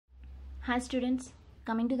Hi students,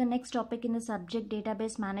 coming to the next topic in the subject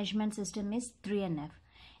database management system is 3NF.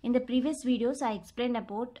 In the previous videos I explained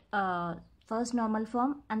about first normal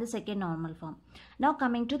form and the second normal form. Now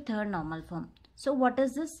coming to third normal form. So what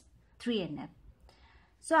is this 3NF?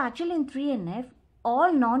 So actually in 3NF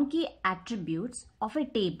all non-key attributes of a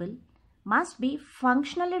table must be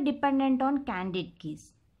functionally dependent on candidate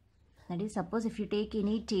keys. That is, suppose if you take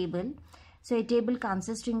any table, so a table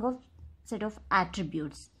consisting of set of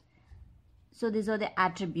attributes. So these are the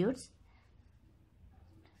attributes.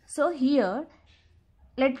 So here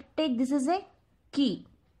let's take this is a key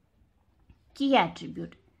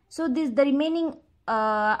attribute. So the remaining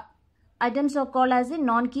items are called as the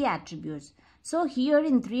non-key attributes. So here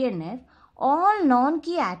in 3NF all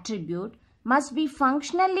non-key attribute must be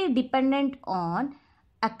functionally dependent on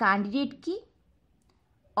a candidate key,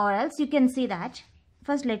 or else you can see that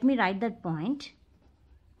first let me write that point.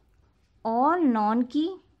 All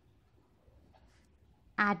non-key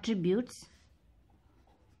attributes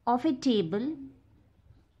of a table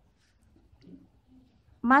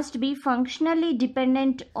must be functionally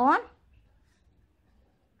dependent on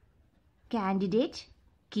candidate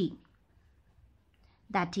key.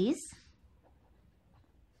 That is,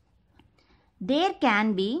 there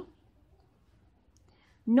can be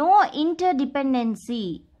no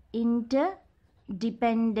interdependencies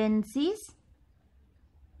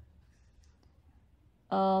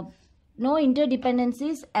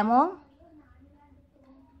among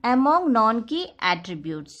non-key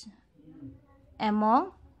attributes.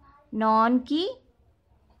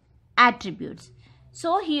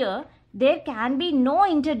 So here there can be no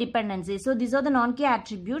interdependency. So these are the non-key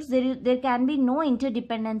attributes. There can be no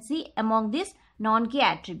interdependency among these non-key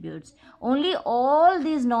attributes. Only all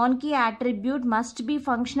these non-key attributes must be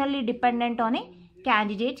functionally dependent on a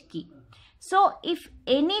candidate key. So if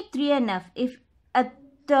any 3NF, if a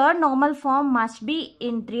third normal form must be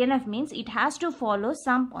in 3NF, means it has to follow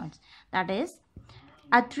some points. That is,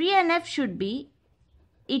 a 3NF should be,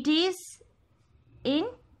 it is in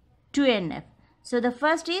 2NF. So the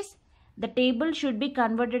first is the table should be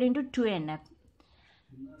converted into 2NF,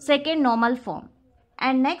 second normal form.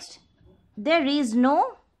 And next, there is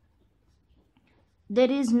no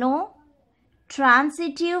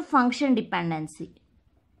transitive function dependency.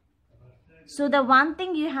 So the one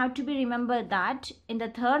thing you have to be remember that in the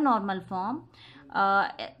third normal form,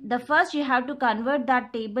 the first you have to convert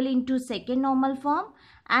that table into second normal form,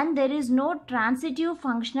 and there is no transitive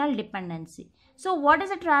functional dependency. So what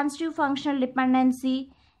is a transitive functional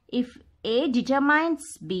dependency? If A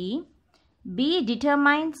determines B, B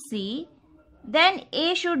determines C, then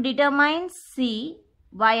A should determine C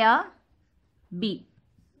via B.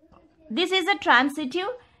 This is a transitive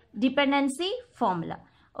dependency formula.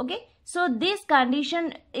 Okay. So this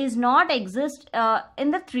condition is not exist in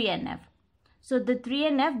the 3NF. So the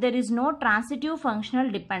 3NF there is no transitive functional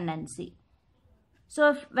dependency. So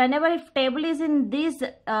if table is in this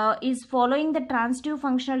is following the transitive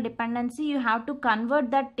functional dependency, you have to convert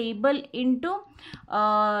that table into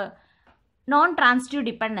non-transitive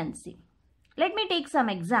dependency. Let me take some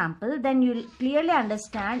example, then you will clearly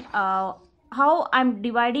understand how I am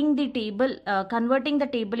dividing the table, converting the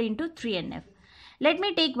table into 3NF. Let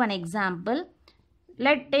me take one example.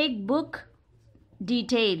 Let's take book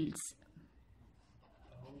details.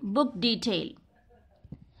 Book detail.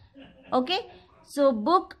 Okay. So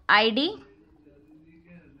book ID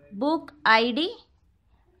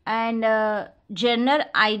and genre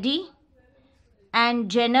ID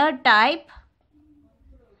and genre type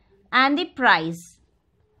and the price.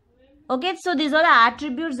 Okay. So these are the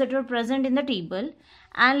attributes that are present in the table.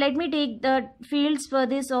 And let me take the fields for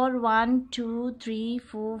this are 1, 2, 3,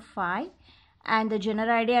 4, 5. And the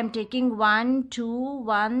genre ID I am taking 1, 2,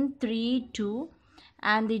 1, 3, 2.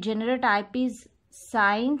 And the genre type is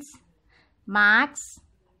science, maths,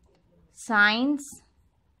 science,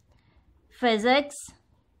 physics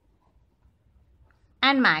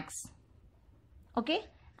and maths. Okay.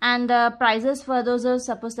 And the prices for those are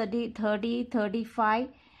suppose 30, 35.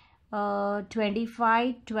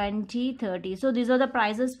 25, 20, 30. So these are the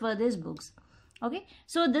prices for these books. Okay.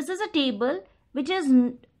 So this is a table which is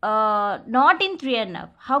not in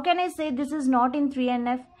 3NF. How can I say this is not in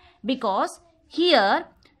 3NF? Because here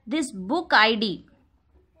this book ID.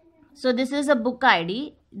 So this is a book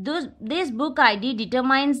ID. This book ID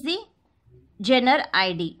determines the genre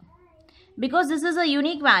ID. Because this is a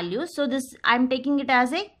unique value. So this I am taking it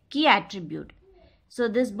as a key attribute. So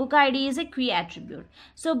this book ID is a key attribute.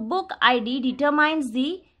 So book ID determines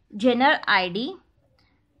the genre ID,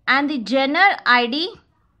 and the genre ID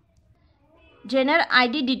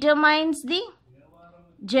determines the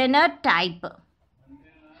genre type.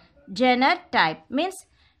 genre type. Means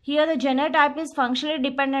here the genre type is functionally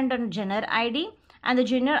dependent on genre ID, and the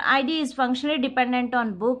genre ID is functionally dependent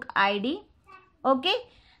on book ID. Okay,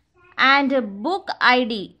 and book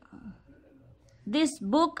ID, this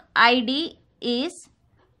book ID is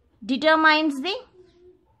determines the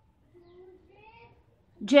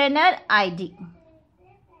genre ID.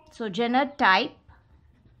 So genre type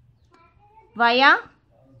via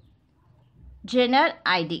genre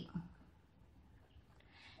ID.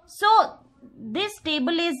 So this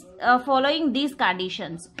table is following these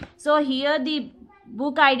conditions. So here the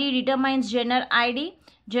book ID determines genre ID,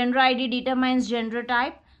 genre ID determines genre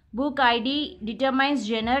type, book ID determines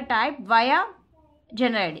genre type via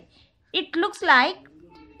genre ID. It looks like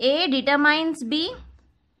A determines B,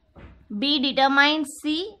 B determines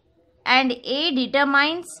C, and A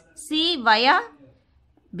determines C via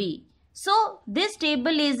B. So this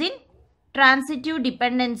table is in transitive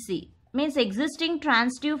dependency, means existing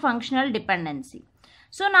transitive functional dependency.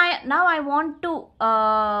 So now I want to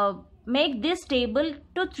make this table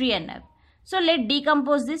to 3NF. So let's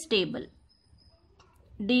decompose this table.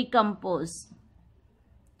 Decomposing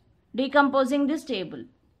this table.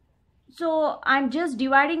 So I'm just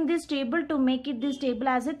dividing this table to make it this table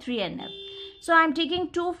as a 3NF. So I'm taking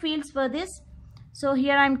two fields for this. So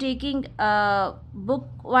here I'm taking book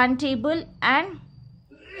 1 table, and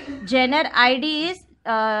genre ID is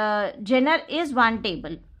genre is 1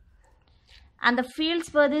 table, and the fields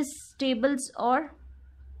for this tables are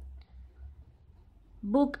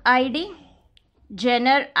book ID,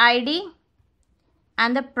 genre ID,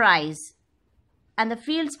 and the price, and the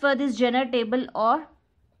fields for this genre table are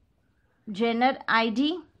genre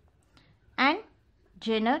ID and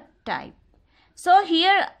genre type. So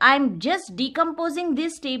here I'm just decomposing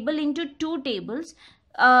this table into two tables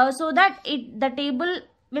so that the table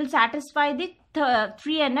will satisfy the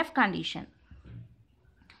 3NF condition.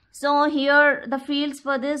 So here the fields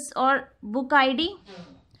for this are book ID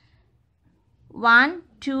 1,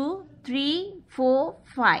 2, 3, 4,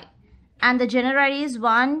 5, and the genre ID is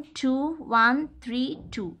 1, 2, 1, 3,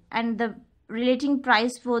 2, and the relating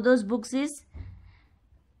price for those books is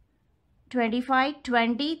 25,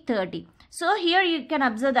 20, 30. So here you can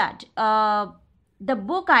observe that the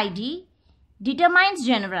book ID determines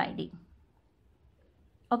genre ID.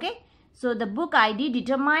 Okay, so the book ID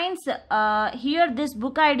determines here this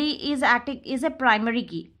book ID is a primary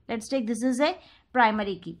key. Let's take this is a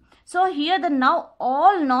primary key. So here the now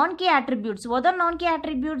all non-key attributes. What are non-key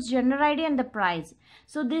attributes? Genre ID and the price.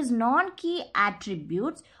 So these non-key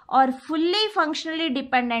attributes are fully functionally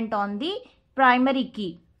dependent on the primary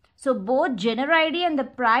key. So both genre ID and the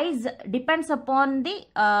price depends upon the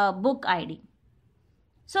book ID.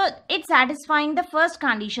 So it's satisfying the first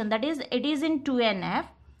condition, that is it is in 2NF.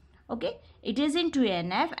 Okay, it is in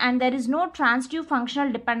 2NF and there is no transitive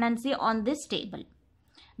functional dependency on this table,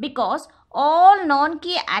 because all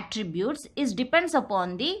non-key attributes depends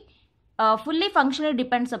upon the fully functionally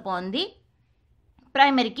depends upon the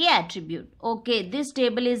primary key attribute. Okay, this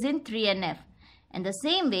table is in 3NF. And the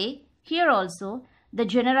same way here also the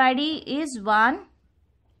genre ID is 1,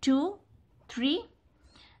 2, 3,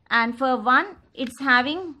 and for 1 it's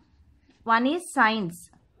having 1 is science.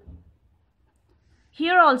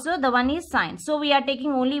 Here also the 1 is science. So we are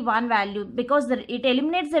taking only one value because it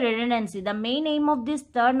eliminates the redundancy. The main aim of this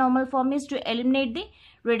third normal form is to eliminate the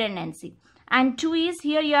redundancy. And 2 is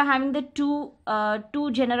here you are having the two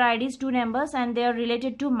genre IDs, 2 numbers, and they are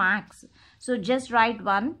related to max. So just write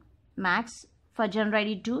 1 max for genre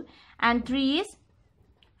ID 2, and 3 is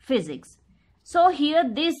physics. So here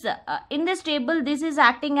this in this table this is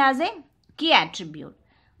acting as a key attribute.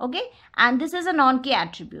 Okay, and this is a non-key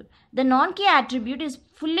attribute. The non-key attribute is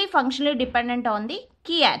fully functionally dependent on the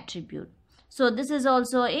key attribute. So this is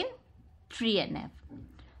also in 3NF.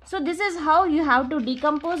 So this is how you have to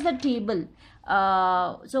decompose the table.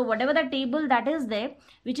 So whatever the table that is there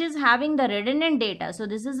which is having the redundant data. So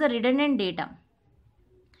this is the redundant data.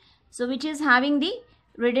 So which is having the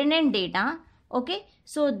redundant data. Okay,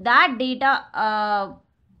 so that data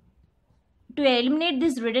to eliminate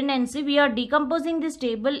this redundancy, we are decomposing this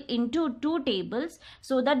table into two tables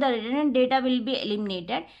so that the redundant data will be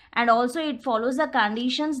eliminated, and also it follows the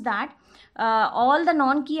conditions that all the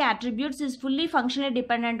non-key attributes is fully functionally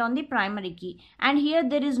dependent on the primary key, and here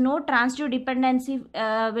there is no transitive dependency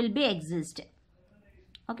will be exist.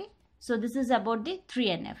 Okay, so this is about the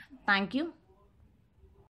 3NF. Thank you.